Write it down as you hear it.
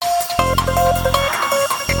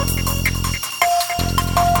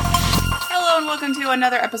to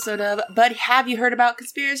another episode of But Have You Heard About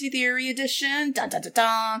Conspiracy Theory Edition? Dun, dun, dun,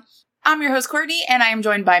 dun. I'm your host, Courtney, and I am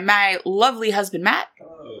joined by my lovely husband, Matt.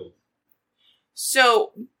 Hello.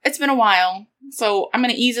 So, it's been a while, so I'm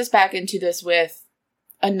going to ease us back into this with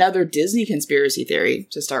another Disney conspiracy theory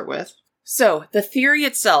to start with. So, the theory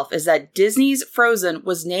itself is that Disney's Frozen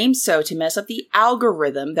was named so to mess up the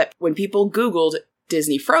algorithm that when people Googled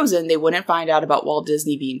Disney Frozen, they wouldn't find out about Walt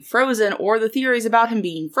Disney being frozen or the theories about him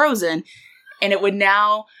being frozen, and it would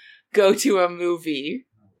now go to a movie.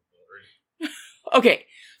 Okay,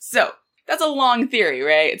 so that's a long theory,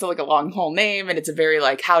 right? It's like a long whole name, and it's a very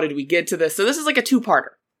like, how did we get to this? So this is like a two-parter.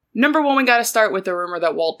 Number one, we got to start with the rumor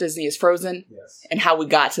that Walt Disney is frozen, Yes. and how we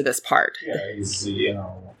got to this part. Yeah, he's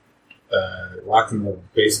locked in the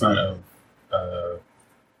basement of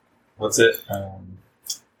what's it?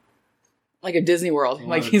 Like a Disney World,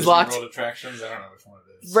 like he's Disney locked. World attractions. I don't know which one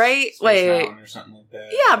it is. Right, Space like Mountain or something like that.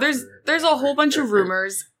 yeah. There's a whole bunch of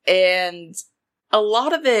rumors, and a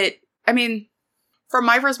lot of it. I mean, from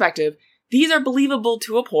my perspective, these are believable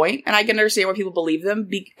to a point, and I can understand why people believe them.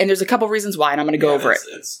 And there's a couple of reasons why, and I'm going to go over it.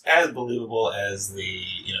 It's as believable as the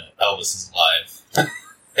Elvis is alive,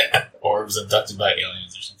 or was abducted by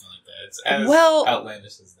aliens or something like that. It's as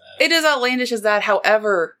outlandish as that. It is outlandish as that.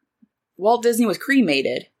 However, Walt Disney was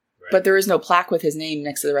cremated, right, but there is no plaque with his name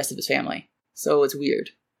next to the rest of his family, so it's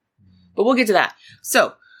weird. But we'll get to that.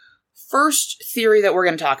 So, first theory that we're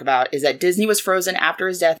going to talk about is that Disney was frozen after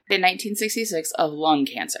his death in 1966 of lung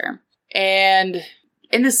cancer. And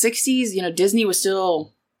in the 60s, Disney was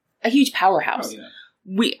still a huge powerhouse. Oh,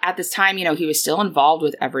 yeah. At this time, he was still involved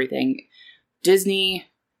with everything. Disney,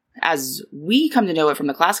 as we come to know it from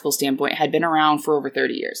the classical standpoint, had been around for over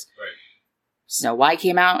 30 years. Right. Snow White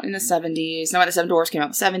came out in the 70s. Snow White and the Seven Dwarfs came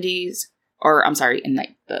out in the 70s. Or, I'm sorry, in the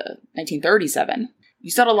 1937.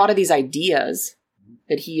 You saw a lot of these ideas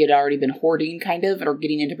that he had already been hoarding, kind of, or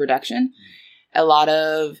getting into production. A lot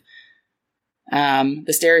of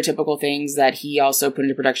the stereotypical things that he also put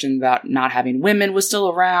into production about not having women was still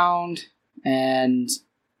around,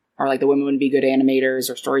 or like the women wouldn't be good animators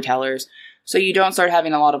or storytellers. So you don't start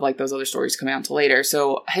having a lot of like those other stories come out until later.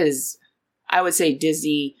 So I would say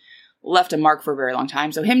Disney left a mark for a very long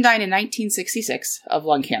time. So him dying in 1966 of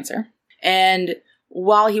lung cancer. And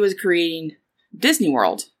while he was creating Disney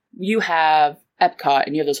World, you have Epcot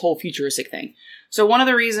and you have this whole futuristic thing. So one of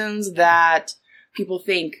the reasons that people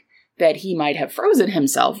think that he might have frozen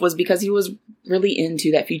himself was because he was really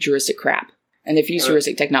into that futuristic crap and the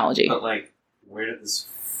futuristic technology. But like, where did this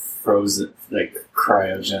frozen, like,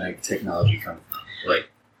 cryogenic technology come from? Like,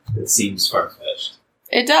 it seems far-fetched.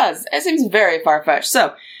 It does. It seems very far-fetched.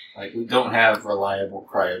 So, like, we don't have reliable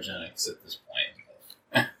cryogenics at this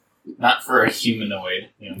point. Not for a humanoid,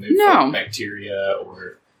 maybe for bacteria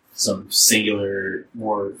or some singular,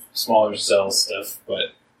 more smaller cell stuff,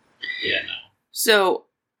 but yeah, no. So,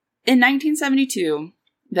 in 1972,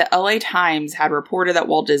 the LA Times had reported that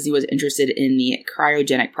Walt Disney was interested in the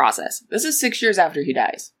cryogenic process. This is 6 years after he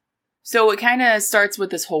dies. So it kind of starts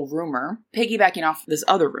with this whole rumor, piggybacking off this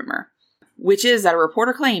other rumor, which is that a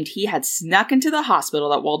reporter claimed he had snuck into the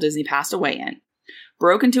hospital that Walt Disney passed away in,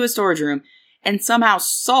 broke into his storage room, and somehow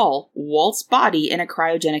saw Walt's body in a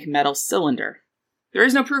cryogenic metal cylinder. There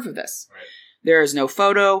is no proof of this. Right. There is no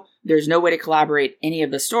photo. There's no way to collaborate any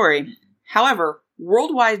of the story. However,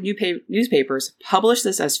 worldwide newspapers published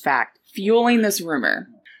this as fact, fueling this rumor.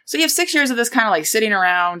 So you have 6 years of this kind of like sitting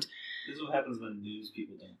around. This is what happens when news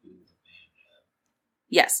people don't do the damn job.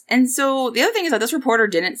 Yes. And so the other thing is that this reporter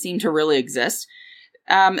didn't seem to really exist.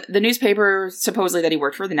 The newspaper, supposedly that he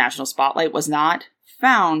worked for, the National Spotlight, was not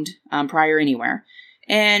found prior anywhere.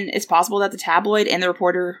 And it's possible that the tabloid and the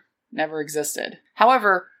reporter never existed.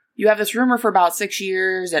 However, you have this rumor for about 6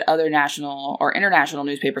 years that other national or international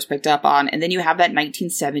newspapers picked up on, and then you have that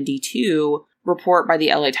 1972 report by the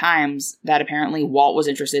LA Times that apparently Walt was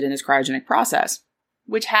interested in this cryogenic process,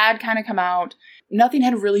 which had kind of come out. Nothing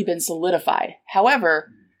had really been solidified. However,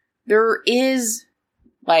 there is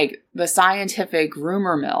like the scientific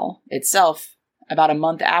rumor mill itself about a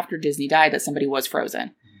month after Disney died that somebody was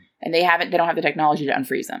frozen, and they don't have the technology to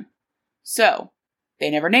unfreeze them. So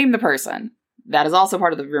they never named the person. That is also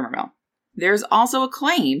part of the rumor mill. There's also a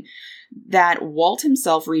claim that Walt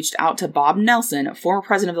himself reached out to Bob Nelson, former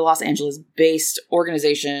president of the Los Angeles-based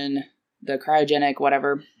organization, the cryogenic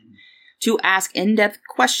whatever, to ask in-depth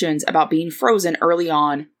questions about being frozen early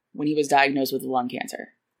on when he was diagnosed with lung cancer.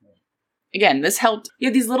 Again, this helped. You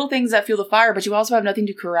have these little things that fuel the fire, but you also have nothing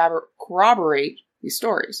to corroborate these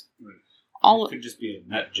stories. Right. It could just be a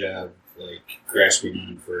nut job, like, grasping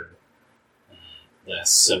on for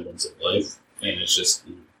last semblance of life, and it's just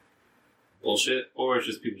bullshit, or it's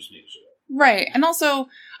just people just making shit up. Right. And also,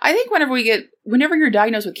 I think whenever you're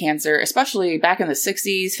diagnosed with cancer, especially back in the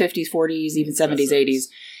 60s, 50s, 40s, even 70s, 80s,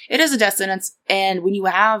 it is a death sentence. And when you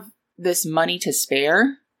have this money to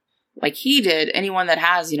spare, like he did, anyone that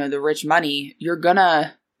has, the rich money, you're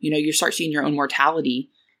gonna, you start seeing your own mortality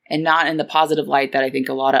and not in the positive light that I think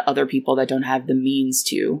a lot of other people that don't have the means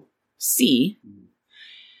to see.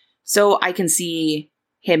 So I can see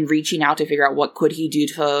him reaching out to figure out what could he do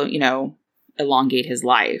to, elongate his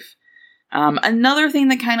life. Another thing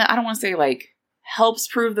that kind of, I don't want to say helps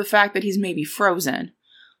prove the fact that he's maybe frozen,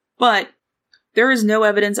 but there is no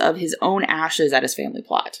evidence of his own ashes at his family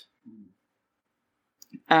plot.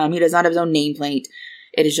 He does not have his own nameplate.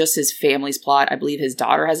 It is just his family's plot. I believe his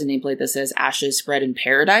daughter has a nameplate that says ashes spread in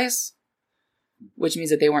paradise, which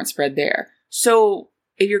means that they weren't spread there. So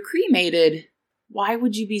if you're cremated, why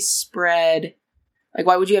would you be spread?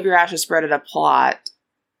 Why would you have your ashes spread at a plot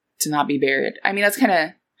to not be buried? I mean, that's kind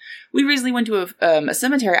of... We recently went to a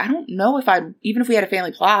cemetery. I don't know even if we had a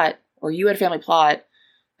family plot, or you had a family plot,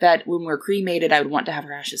 that when we're cremated, I would want to have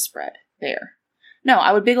our ashes spread there. No,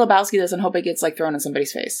 I would Big Lebowski this and hope it gets thrown in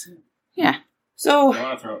somebody's face. Yeah. So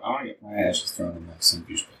I want to get my ashes thrown in some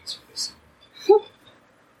douchebag's face.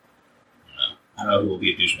 I know who will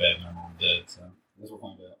be a douchebag when I'm dead, so I guess we'll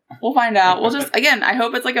find out. We'll find out. We'll just, again, I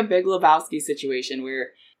hope it's like a Big Lebowski situation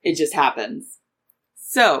where it just happens.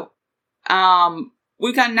 So,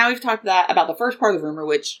 we've talked about the first part of the rumor,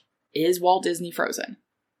 which is Walt Disney frozen.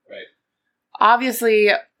 Right. Obviously,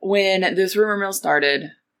 when this rumor mill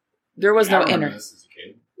started, there was no internet. This as a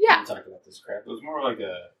kid. Yeah. We talked about this crap. It was more like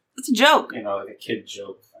it's a joke. Like a kid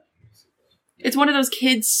joke thing. It's one of those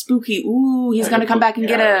kids spooky, ooh, he's gonna come back and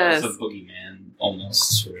get us. It's a boogeyman,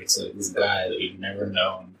 almost, where it's like this guy that we've never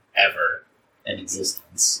known ever in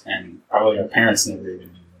existence, and probably our parents never even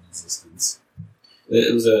knew in existence.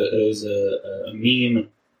 It was a meme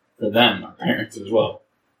for them, our parents as well.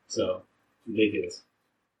 So, ridiculous.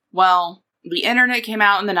 Well, the internet came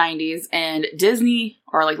out in the 90s, and Disney,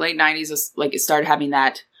 or late 90s, it started having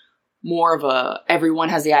that more of a, everyone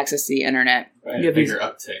has the access to the internet. Right, you have a bigger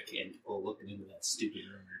uptick in people looking into that stupid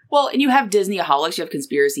rumor. Well, and you have Disneyaholics, you have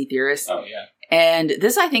conspiracy theorists. Oh, yeah. And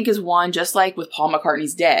this, I think, is one, just like with Paul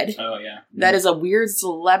McCartney's Dead. Oh, yeah. That is a weird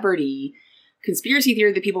celebrity conspiracy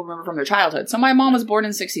theory that people remember from their childhood. So my mom was born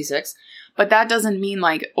in 66, but that doesn't mean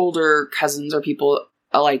older cousins or people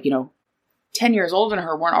 10 years older than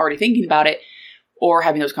her weren't already thinking about it or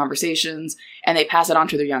having those conversations, and they pass it on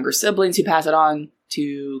to their younger siblings who pass it on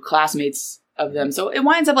to classmates of them. So it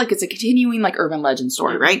winds up it's a continuing urban legend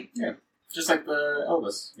story, right? Yeah. Just like the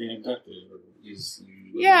Elvis being abducted.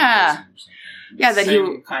 Yeah. Yeah, that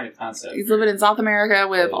same kind of concept. He's living in South America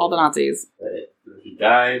with all the Nazis. He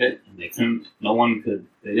died, and they didn't want to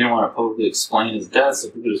publicly explain his death, so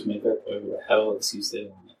people just make up whatever the hell excuse they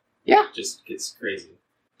want. Yeah. It just gets crazy.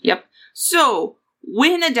 Yep. So,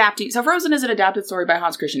 Frozen is an adapted story by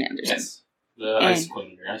Hans Christian Andersen. Yes. The Ice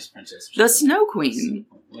Queen, or Ice Princess. The Snow Queen.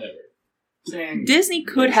 Whatever. Disney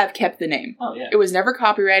could have kept the name. Oh, yeah. It was never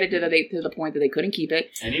copyrighted to the point that they couldn't keep it.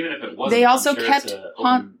 And even if it wasn't, they also kept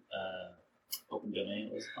open domain,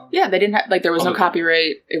 was it called? Yeah, they didn't have, there was no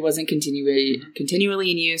copyright. It wasn't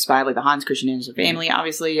continually in use by, the Hans Christian Andersen family,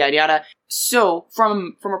 obviously, yada yada. So,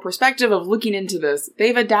 from a perspective of looking into this,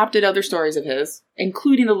 they've adapted other stories of his,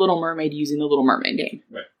 including The Little Mermaid, using the Little Mermaid name.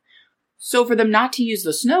 Right. So, for them not to use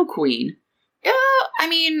the Snow Queen,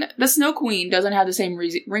 the Snow Queen doesn't have the same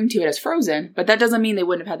ring to it as Frozen, but that doesn't mean they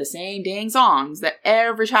wouldn't have had the same dang songs that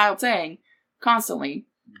every child sang constantly.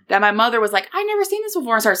 That my mother was like, I never seen this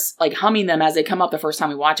before, and starts humming them as they come up the first time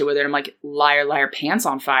we watch it with her. And I'm like, liar, liar, pants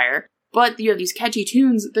on fire. But you have these catchy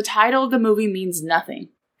tunes. The title of the movie means nothing.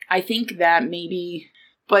 I think that maybe,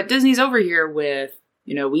 but Disney's over here with,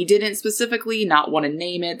 we didn't specifically not want to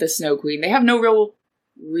name it the Snow Queen. They have no real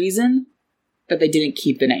reason that they didn't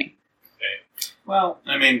keep the name. Okay. Well,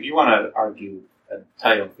 you want to argue a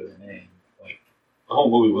title for the name. The whole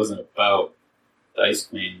movie wasn't about the Ice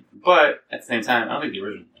Queen, but at the same time, I don't think the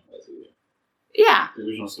original one was either. Yeah. The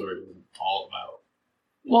original story wasn't all about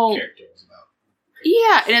the character. It was about.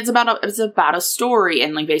 Yeah, and it's about a story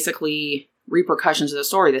and basically repercussions of the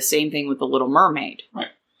story. The same thing with The Little Mermaid. Right.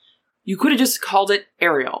 You could have just called it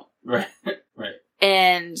Ariel. Right. Right.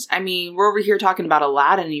 And we're over here talking about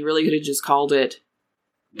Aladdin, and you really could have just called it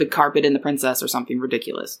The Carpet and the Princess or something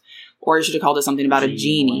ridiculous. Or you should have called it something about a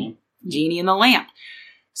genie. Genie and the Lamp.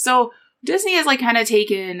 So Disney has kind of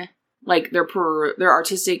taken their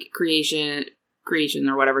artistic creation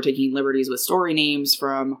or whatever, taking liberties with story names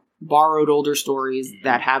from borrowed older stories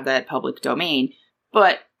that have that public domain.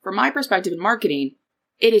 But from my perspective in marketing,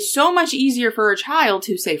 it is so much easier for a child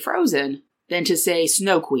to say Frozen than to say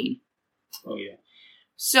Snow Queen. Oh, yeah.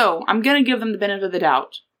 So, I'm going to give them the benefit of the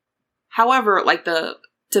doubt. However, like to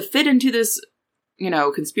fit into this,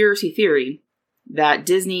 conspiracy theory that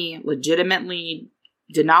Disney legitimately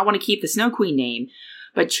did not want to keep the Snow Queen name,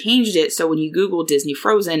 but changed it so when you Google Disney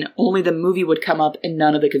Frozen, only the movie would come up and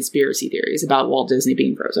none of the conspiracy theories about Walt Disney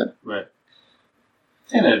being frozen. Right.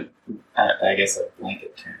 And I guess a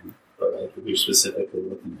blanket term, but like if you're specifically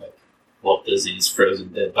looking like Walt Disney's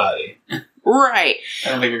frozen dead body. Right. I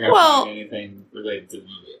don't think you're going to find anything related to the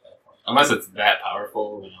movie at that point. Unless it's that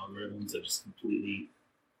powerful of an algorithm to just completely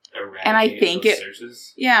eradicate and I think those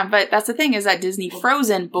searches. Yeah, but that's the thing is that Disney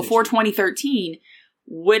Frozen, before 2013,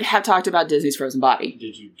 would have talked about Disney's frozen body.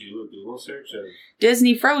 Did you do a Google search of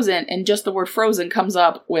Disney Frozen, and just the word frozen comes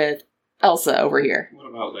up with Elsa over here. What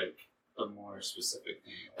about, like, a more specific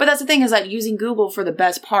thing? But that's the thing is that using Google for the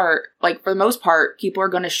best part, like, for the most part, people are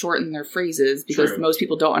going to shorten their phrases because most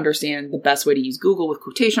people don't understand the best way to use Google with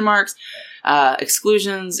quotation marks,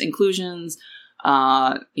 exclusions, inclusions,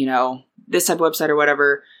 this type of website or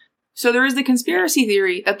whatever. So there is the conspiracy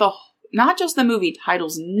theory that not just the movie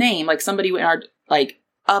title's name, like somebody went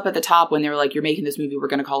up at the top when they were like, you're making this movie, we're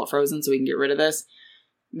going to call it Frozen so we can get rid of this,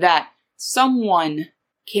 that someone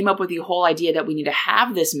came up with the whole idea that we need to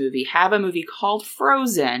have a movie called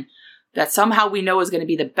Frozen that somehow we know is going to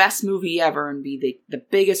be the best movie ever and be the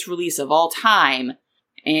biggest release of all time.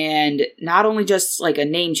 And not only just like a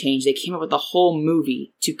name change, they came up with the whole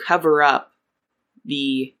movie to cover up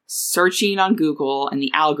the searching on Google and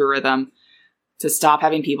the algorithm to stop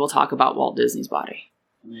having people talk about Walt Disney's body.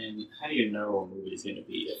 I mean, how do you know a movie is going to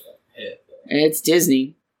be a hit? It's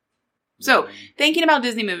Disney. So, thinking about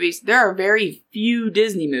Disney movies, there are very few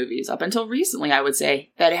Disney movies, up until recently, I would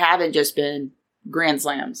say, that haven't just been grand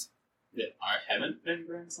slams. That haven't been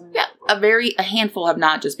grand slams? Yeah, a handful have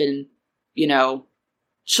not just been,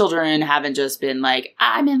 children haven't just been like,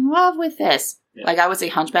 I'm in love with this. Yeah. Like, I would say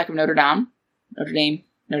Hunchback of Notre Dame. Notre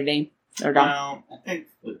Dame. Well, I think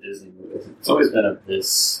with Disney movies, it's always been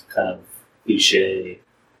this kind of cliche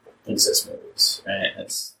princess movies, right?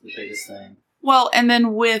 That's the biggest thing. Well, and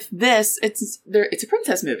then with this, it's a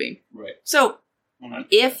princess movie. Right. So,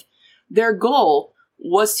 if their goal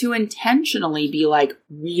was to intentionally be like,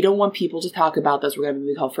 we don't want people to talk about this, we're going to have a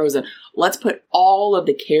movie called Frozen, let's put all of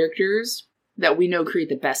the characters that we know create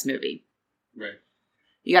the best movie. Right.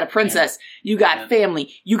 You got a princess, you got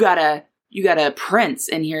family, you got a prince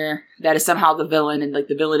in here that is somehow the villain, and like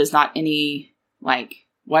the villain is not any, like,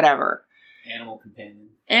 whatever. Animal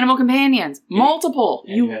companions. Multiple.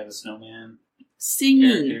 And you have a snowman.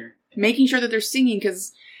 Singing. Character. Making sure that they're singing,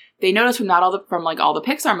 because they noticed from all the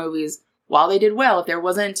Pixar movies, while they did well, if there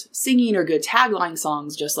wasn't singing or good tagline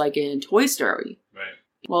songs, just like in Toy Story. Right.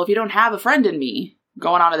 Well, if you don't have a friend in me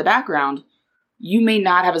going on in the background, you may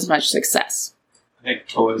not have as much success. I think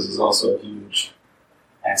toys is also a huge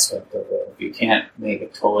aspect of it. If you can't make a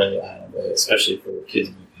toy out of it, especially for kids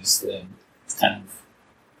movies, then it's kind of,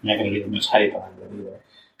 you're not going to get much hype on it either.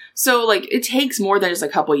 So, like, it takes more than just a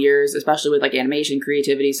couple years, especially with, like, animation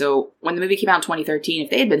creativity. So, when the movie came out in 2013,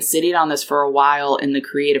 if they had been sitting on this for a while in the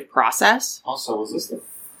creative process... Also, was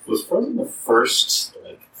Frozen the first,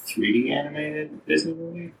 like, 3D animated Disney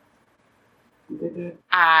movie that they did?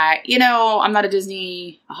 I'm not a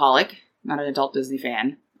Disney-aholic, not an adult Disney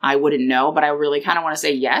fan. I wouldn't know, but I really kind of want to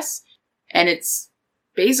say yes. And it's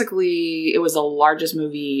basically, it was the largest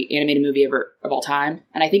animated movie ever of all time.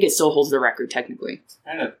 And I think it still holds the record, technically.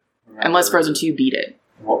 Unless Frozen 2 beat it.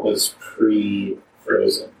 What was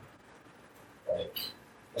pre-Frozen? Like,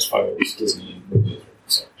 as far as Disney movies were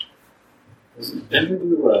concerned. Didn't they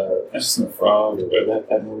do Princess and the Frog, or whatever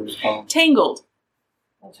that movie was called? Tangled.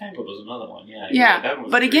 Oh, Tangled was another one, yeah. Yeah, that one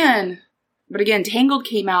was but again, Tangled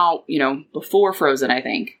came out, before Frozen, I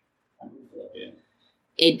think. Yeah.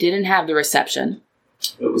 It didn't have the reception.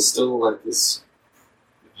 It was still like this,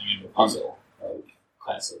 Rapunzel, like,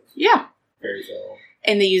 classic. Yeah. Fairy tale.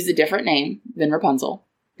 And they used a different name than Rapunzel.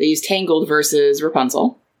 They used Tangled versus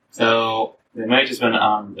Rapunzel. So, they might have just been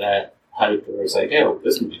on that hype where it's like, oh,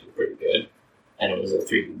 this movie was pretty good. And it was a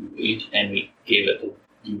 3D movie, and we gave it a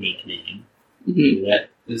unique name. Mm-hmm. That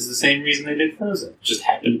is the same reason they did Frozen. It just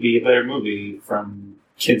happened to be a better movie from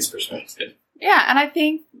kids' perspective. Yeah, and I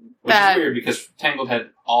think Which is weird, because Tangled had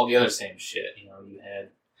all the other same shit. You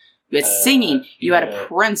had singing, you had a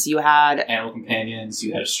prince, you had... animal companions,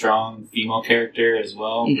 you had a strong female character as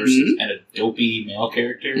well, versus and a dopey male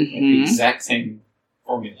character. Like the exact same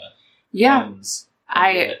formula. Yeah.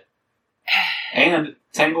 And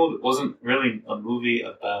Tangled wasn't really a movie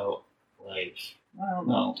about, like... I don't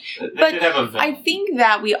know. They did have a villain. I think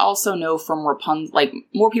that we also know from Rapunzel... Like,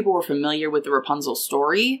 more people were familiar with the Rapunzel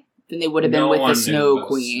story than they would have been with the Snow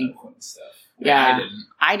Queen. Stuff. Yeah,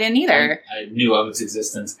 I didn't either. I knew of its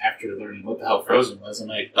existence after learning what the hell Frozen was. I'm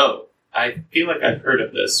like, oh, I feel like I've heard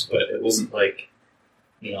of this, but it wasn't like,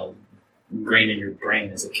 ingrained in your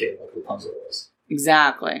brain as a kid like Rapunzel was.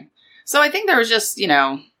 Exactly. So I think there was just,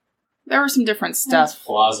 there was some different stuff. It's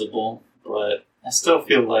plausible, but I still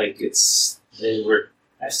feel like they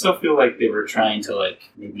were trying to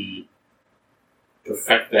like maybe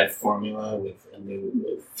perfect that formula with a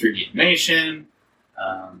new 3D animation,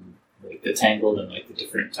 like the Tangled and like the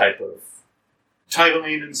different type of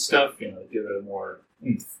titling and stuff, give it a more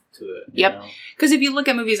oomph to it. Yep. Because if you look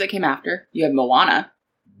at movies that came after, you have Moana.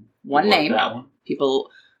 One name. That one. People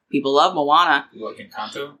love Moana. People like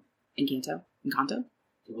Encanto. Encanto.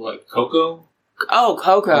 People like Coco. Oh,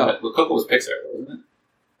 Coco. Well, Coco was Pixar, wasn't it?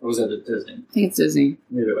 Or was that Disney? I think it's Disney.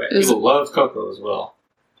 Either way. People loved Coco as well.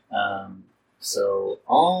 So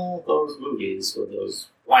all those movies were those,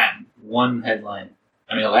 wham, one headline.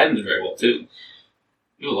 I mean, Aladdin did very well, too.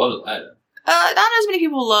 People loved Aladdin. Not as many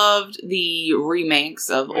people loved the remakes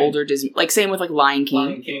of older Disney. Like, same with, like, Lion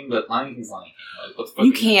King. But Lion King's Lion King. Like, what the fuck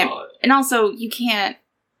you can't. And also, you can't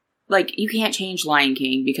change Lion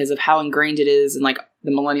King because of how ingrained it is in, like,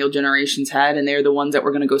 the millennial generation's head, and they're the ones that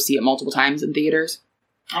were going to go see it multiple times in theaters.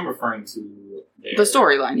 I'm referring to the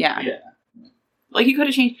storyline, yeah. Yeah. Like, you could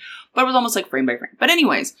have changed, but it was almost like frame by frame. But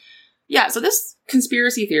anyways, yeah, so this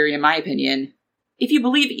conspiracy theory, in my opinion, if you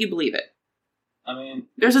believe it, you believe it. I mean,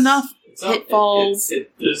 there's enough pitfalls.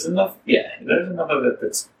 There's enough of it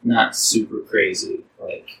that's not super crazy,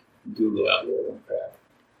 like Google algorithm crap.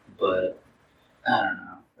 But, I don't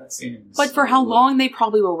know. That seems... But for how long they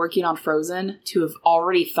probably were working on Frozen to have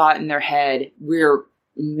already thought in their head, we're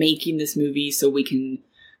making this movie so we can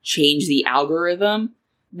change the algorithm,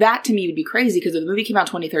 that to me would be crazy, because if the movie came out in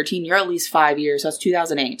 2013, you're at least 5 years, that's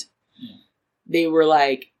 2008. Yeah. They were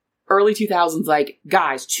like, early 2000s, like,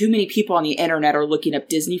 guys, too many people on the internet are looking up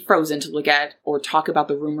Disney Frozen to look at or talk about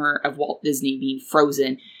the rumor of Walt Disney being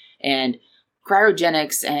frozen and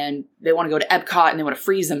cryogenics, and they want to go to Epcot and they want to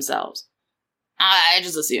freeze themselves. I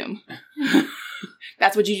just assume.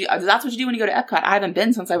 That's what you do when you go to Epcot. I haven't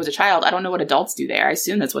been since I was a child. I don't know what adults do there. I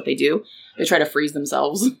assume that's what they do. They try to freeze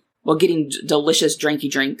themselves while getting delicious drinky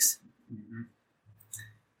drinks. Mm-hmm.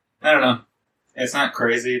 I don't know. It's not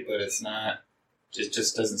crazy, but it's not... It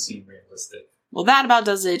just doesn't seem realistic. Well, that about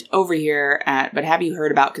does it over here at But Have You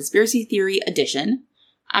Heard About Conspiracy Theory Edition.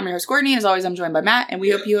 I'm your host, Courtney, and as always, I'm joined by Matt, and we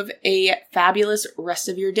hope you have a fabulous rest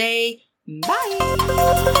of your day.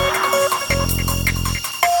 Bye!